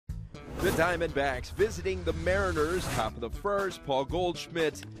The Diamondbacks visiting the Mariners. Top of the first, Paul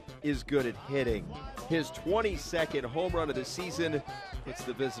Goldschmidt is good at hitting. His 22nd home run of the season puts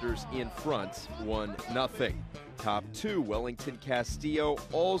the visitors in front, 1-0. Top two, Wellington Castillo,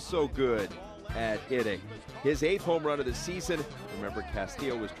 also good at hitting. His 8th home run of the season, remember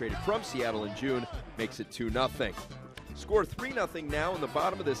Castillo was traded from Seattle in June, makes it 2-0. Score 3-0 now in the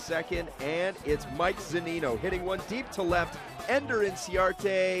bottom of the second, and it's Mike Zunino hitting one deep to left. Ender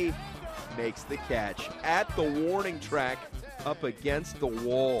Inciarte makes the catch at the warning track up against the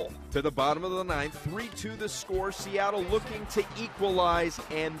wall. To the bottom of the ninth, 3-2 the score. Seattle looking to equalize,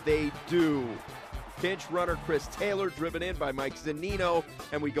 and they do. Pinch runner Chris Taylor driven in by Mike Zunino,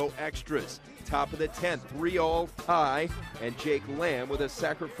 and we go extras. Top of the 10th, 3-all tie, and Jake Lamb with a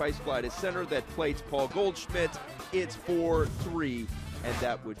sacrifice fly to center that plates Paul Goldschmidt. It's 4-3, and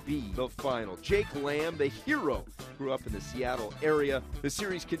that would be the final. Jake Lamb, the hero, grew up in the Seattle area. The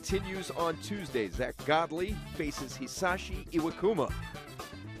series continues on Tuesday. Zach Godley faces Hisashi Iwakuma.